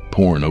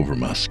 pouring over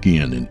my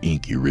skin in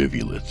inky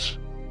rivulets.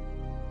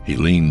 He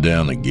leaned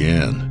down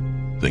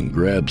again, then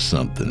grabbed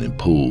something and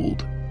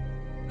pulled,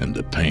 and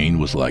the pain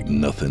was like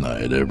nothing I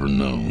had ever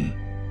known.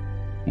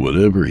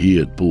 Whatever he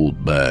had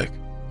pulled back,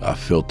 I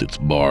felt its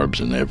barbs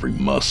in every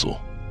muscle,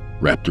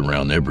 wrapped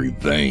around every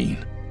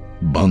vein,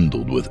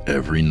 bundled with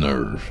every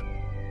nerve.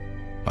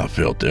 I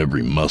felt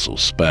every muscle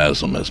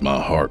spasm as my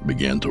heart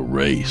began to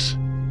race.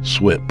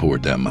 Sweat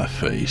poured down my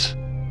face,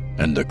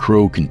 and the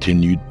crow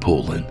continued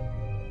pulling,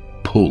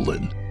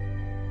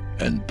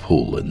 and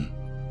pulling.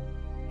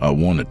 I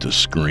wanted to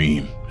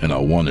scream, and I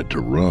wanted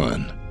to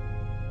run,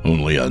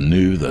 only I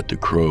knew that the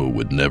crow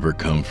would never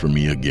come for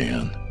me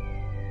again,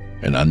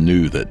 and I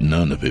knew that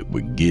none of it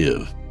would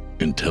give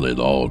until it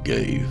all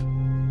gave,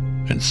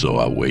 and so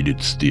I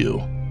waited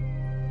still,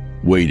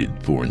 waited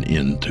for an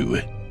end to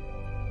it,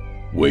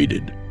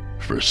 waited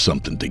for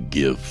something to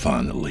give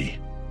finally.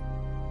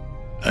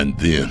 And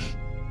then,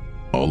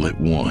 all at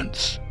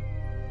once,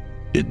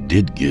 it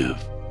did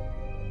give.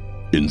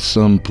 In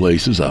some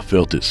places I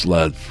felt it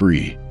slide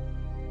free,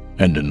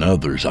 and in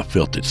others I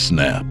felt it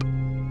snap.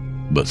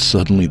 But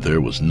suddenly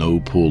there was no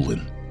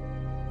pulling,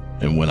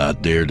 and when I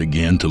dared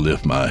again to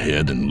lift my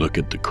head and look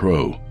at the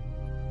crow,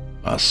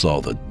 I saw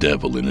the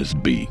devil in his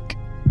beak.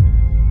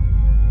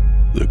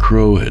 The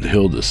crow had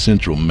held a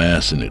central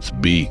mass in its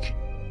beak,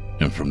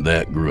 and from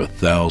that grew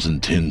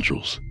 1,000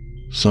 tendrils,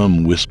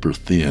 some whisper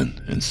thin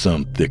and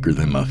some thicker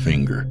than my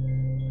finger.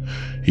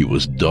 He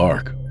was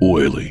dark,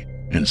 oily,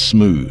 and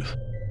smooth,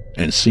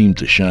 and seemed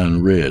to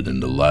shine red in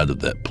the light of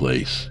that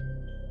place.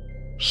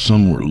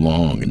 Some were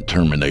long and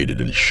terminated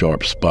in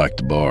sharp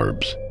spiked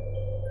barbs.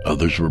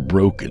 Others were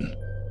broken,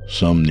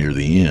 some near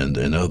the end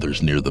and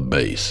others near the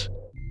base.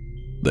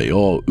 They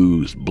all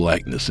oozed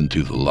blackness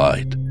into the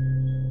light.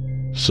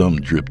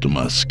 Some dripped on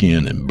my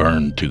skin and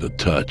burned to the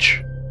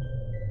touch.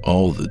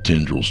 All the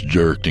tendrils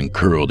jerked and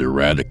curled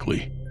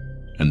erratically,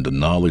 and the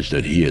knowledge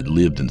that he had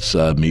lived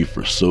inside me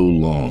for so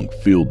long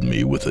filled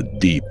me with a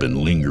deep and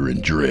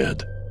lingering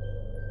dread.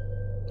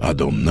 I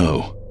don't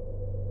know.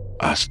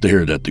 I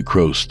stared at the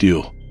crow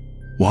still,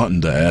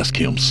 wanting to ask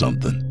him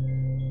something.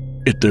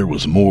 If there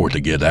was more to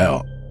get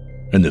out,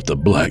 and if the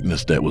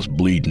blackness that was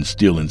bleeding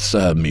still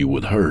inside me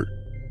would hurt.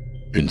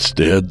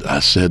 Instead, I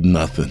said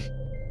nothing,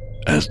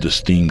 as the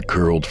steam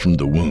curled from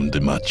the wound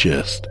in my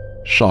chest,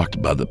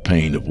 shocked by the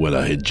pain of what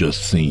I had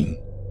just seen.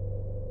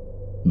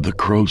 The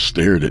crow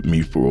stared at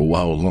me for a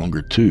while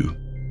longer too,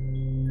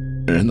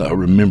 and I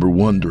remember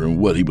wondering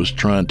what he was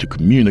trying to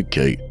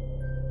communicate,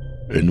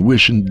 and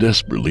wishing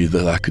desperately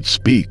that I could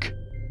speak.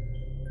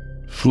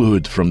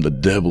 Fluid from the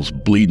devil's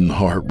bleeding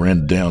heart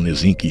ran down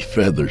his inky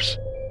feathers,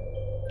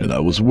 and I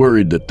was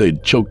worried that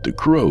they'd choke the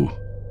crow.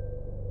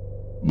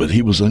 But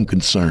he was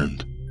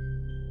unconcerned.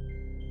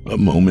 A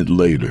moment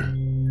later,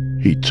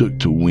 he took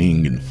to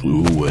wing and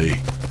flew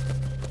away,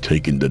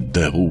 taking the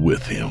devil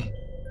with him.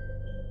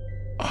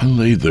 I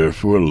lay there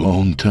for a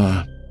long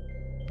time,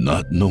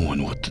 not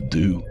knowing what to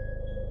do.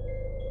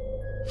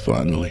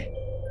 Finally,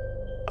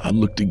 I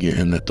looked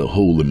again at the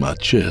hole in my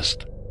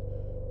chest,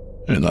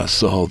 and I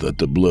saw that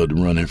the blood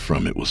running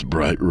from it was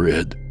bright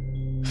red,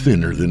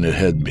 thinner than it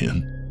had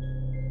been.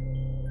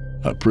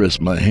 I pressed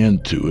my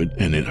hand to it,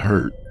 and it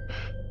hurt,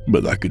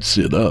 but I could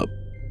sit up.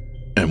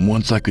 And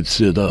once I could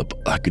sit up,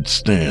 I could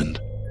stand.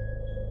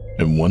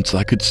 And once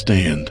I could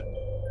stand,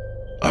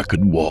 I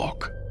could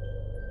walk.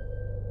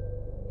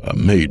 I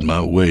made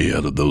my way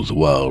out of those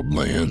wild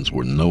lands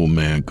where no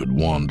man could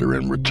wander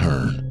and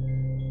return,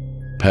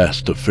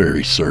 past the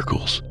fairy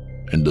circles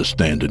and the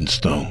standing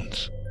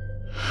stones,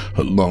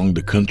 along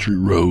the country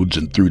roads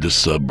and through the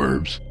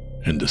suburbs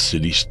and the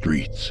city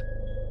streets,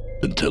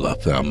 until I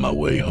found my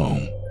way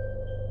home.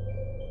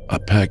 I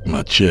packed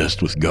my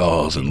chest with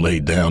gauze and lay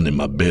down in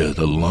my bed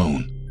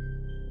alone,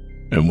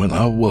 and when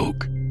I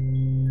woke,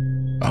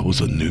 I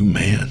was a new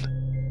man,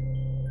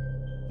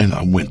 and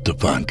I went to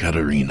find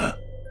Katerina.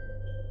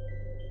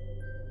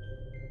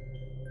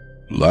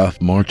 Life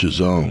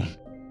marches on.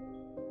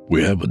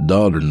 We have a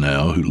daughter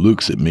now who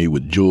looks at me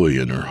with joy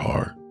in her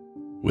heart,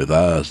 with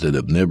eyes that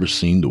have never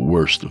seen the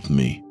worst of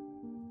me,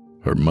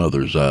 her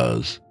mother's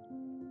eyes.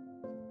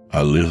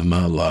 I live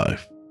my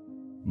life,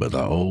 but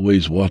I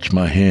always watch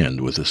my hand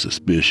with a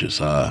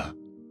suspicious eye,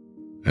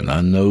 and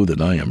I know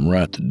that I am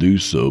right to do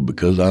so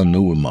because I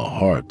know in my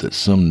heart that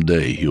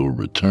someday he'll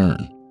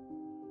return,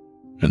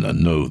 and I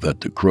know that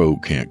the crow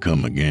can't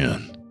come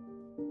again.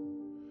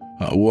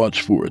 I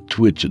watch for a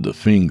twitch of the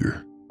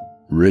finger,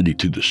 ready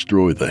to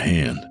destroy the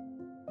hand,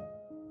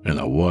 and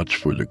I watch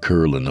for the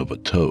curling of a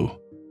toe,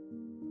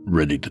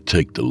 ready to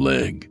take the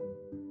leg.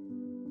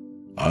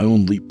 I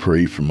only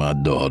pray for my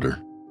daughter,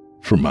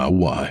 for my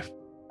wife,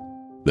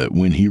 that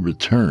when he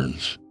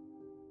returns,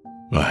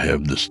 I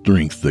have the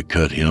strength to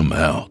cut him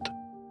out,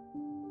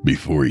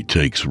 before he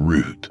takes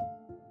root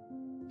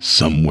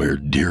somewhere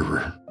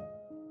dearer.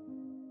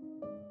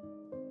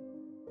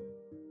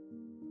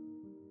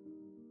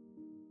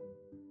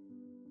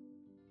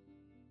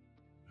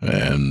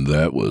 And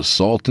that was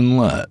Salt and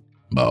Light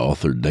by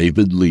author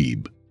David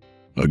Lieb.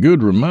 A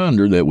good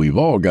reminder that we've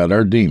all got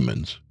our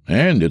demons,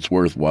 and it's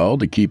worthwhile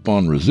to keep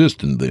on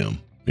resisting them.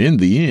 In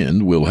the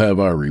end, we'll have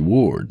our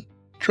reward.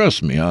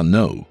 Trust me, I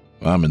know.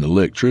 I'm an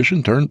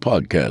electrician turned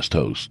podcast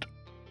host.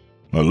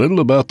 A little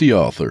about the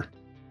author.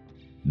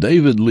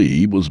 David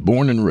Lieb was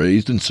born and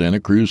raised in Santa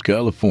Cruz,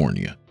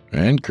 California,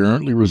 and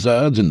currently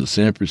resides in the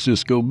San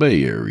Francisco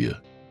Bay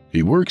Area.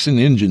 He works in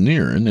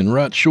engineering and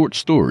writes short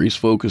stories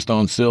focused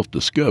on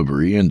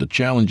self-discovery and the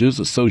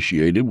challenges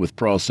associated with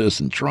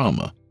processing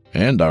trauma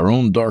and our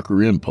own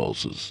darker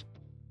impulses.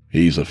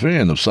 He's a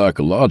fan of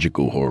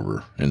psychological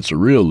horror and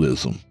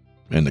surrealism,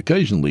 and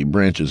occasionally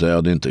branches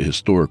out into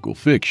historical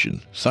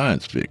fiction,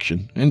 science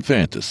fiction, and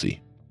fantasy.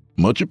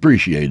 Much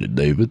appreciated,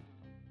 David.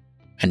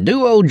 And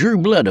do old Drew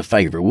Blood a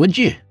favor, would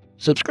you?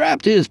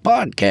 Subscribe to his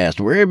podcast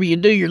wherever you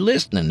do your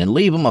listening and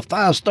leave him a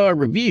 5-star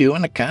review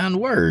and a kind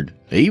word,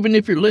 even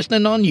if you're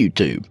listening on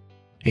YouTube.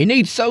 He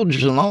needs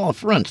soldiers on all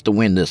fronts to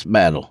win this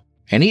battle,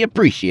 and he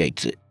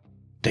appreciates it.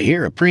 To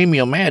hear a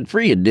premium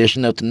ad-free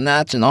edition of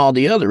tonight's and all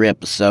the other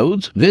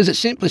episodes, visit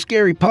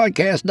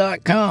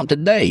simplyscarypodcast.com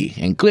today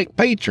and click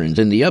Patrons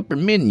in the upper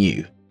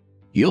menu.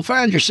 You'll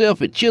find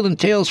yourself at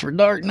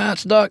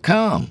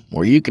chillingtalesfordarknights.com,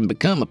 where you can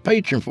become a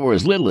patron for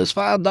as little as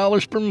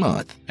 $5 per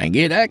month and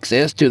get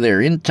access to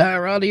their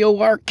entire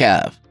audio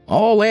archive,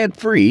 all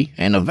ad-free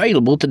and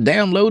available to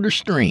download or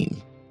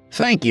stream.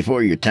 Thank you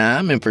for your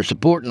time and for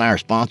supporting our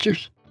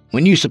sponsors.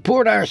 When you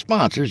support our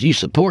sponsors, you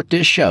support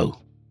this show.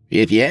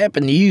 If you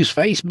happen to use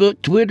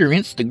Facebook, Twitter,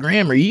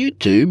 Instagram, or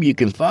YouTube, you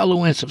can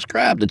follow and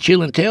subscribe to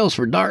Chillin' Tales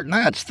for Dark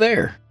Nights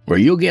there, where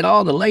you'll get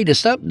all the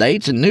latest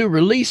updates and new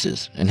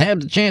releases and have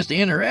the chance to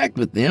interact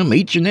with them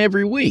each and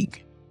every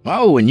week.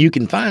 Oh, and you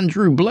can find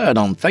Drew Blood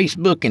on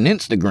Facebook and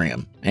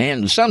Instagram,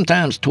 and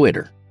sometimes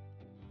Twitter.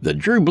 The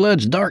Drew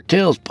Blood's Dark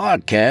Tales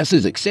podcast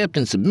is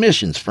accepting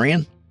submissions,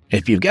 friend.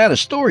 If you've got a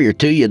story or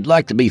two you'd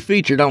like to be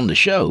featured on the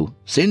show,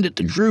 send it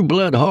to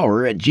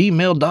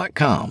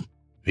drewbloodhorror@gmail.com.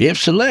 If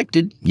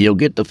selected, you'll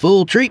get the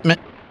full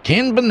treatment,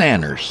 10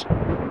 bananas.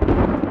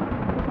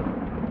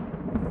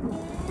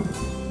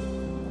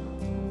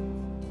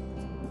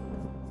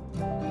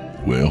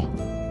 Well,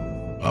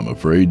 I'm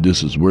afraid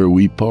this is where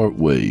we part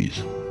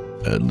ways,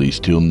 at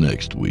least till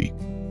next week.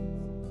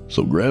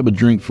 So grab a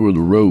drink for the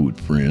road,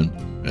 friend,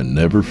 and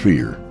never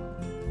fear.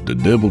 The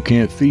devil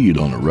can't feed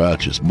on a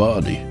righteous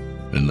body,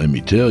 and let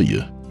me tell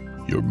you,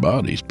 your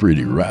body's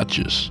pretty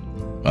righteous.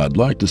 I'd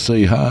like to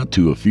say hi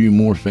to a few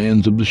more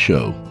fans of the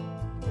show.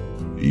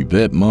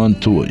 Yvette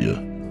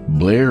Montoya,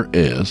 Blair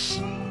S.,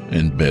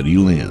 and Betty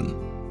Lynn.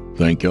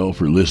 Thank y'all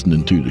for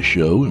listening to the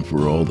show and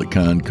for all the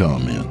kind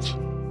comments.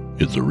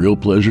 It's a real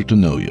pleasure to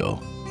know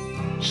y'all.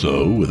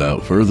 So,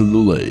 without further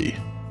delay,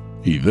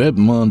 Yvette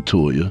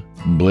Montoya,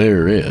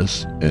 Blair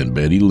S., and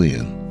Betty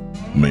Lynn,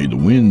 may the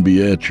wind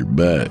be at your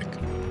back,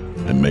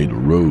 and may the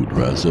road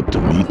rise up to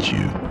meet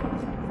you.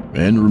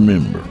 And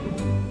remember,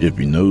 if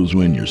he knows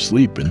when you're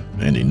sleeping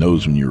and he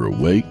knows when you're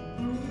awake,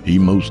 he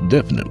most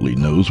definitely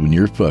knows when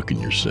you're fucking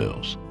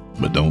yourselves.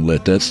 But don't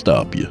let that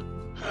stop you.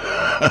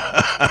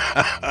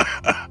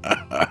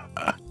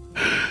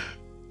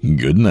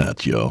 Good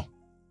night, y'all.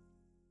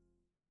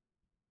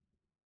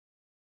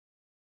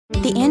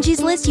 The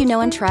Angie's List you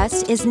know and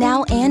trust is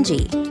now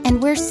Angie,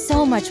 and we're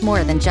so much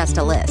more than just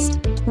a list.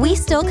 We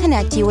still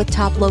connect you with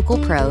top local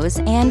pros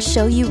and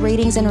show you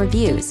ratings and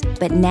reviews,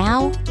 but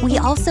now we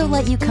also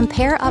let you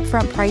compare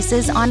upfront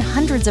prices on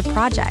hundreds of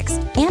projects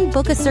and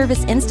book a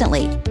service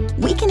instantly.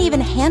 We can even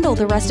handle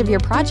the rest of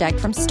your project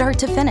from start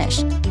to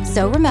finish.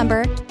 So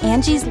remember,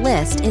 Angie's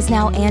List is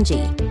now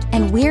Angie,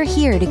 and we're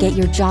here to get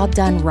your job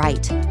done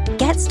right.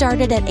 Get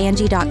started at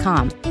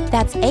Angie.com.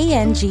 That's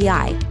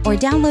ANGI, or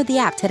download the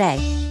app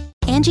today.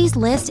 Angie's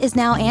List is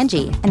now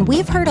Angie, and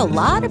we've heard a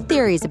lot of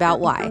theories about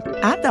why.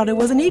 I thought it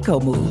was an eco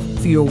move.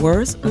 Fewer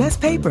words, less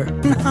paper.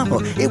 No,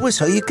 it was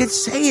so you could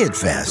say it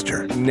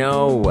faster.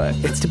 No,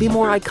 it's to be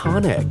more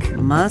iconic.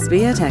 Must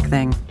be a tech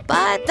thing.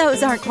 But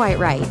those aren't quite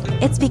right.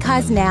 It's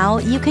because now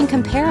you can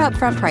compare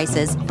upfront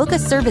prices, book a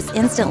service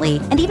instantly,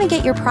 and even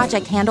get your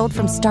project handled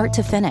from start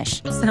to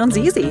finish. Sounds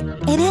easy.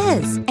 It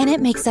is, and it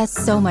makes us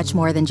so much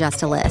more than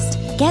just a list.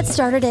 Get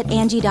started at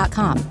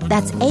Angie.com.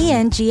 That's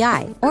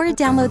ANGI, or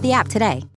download the app today.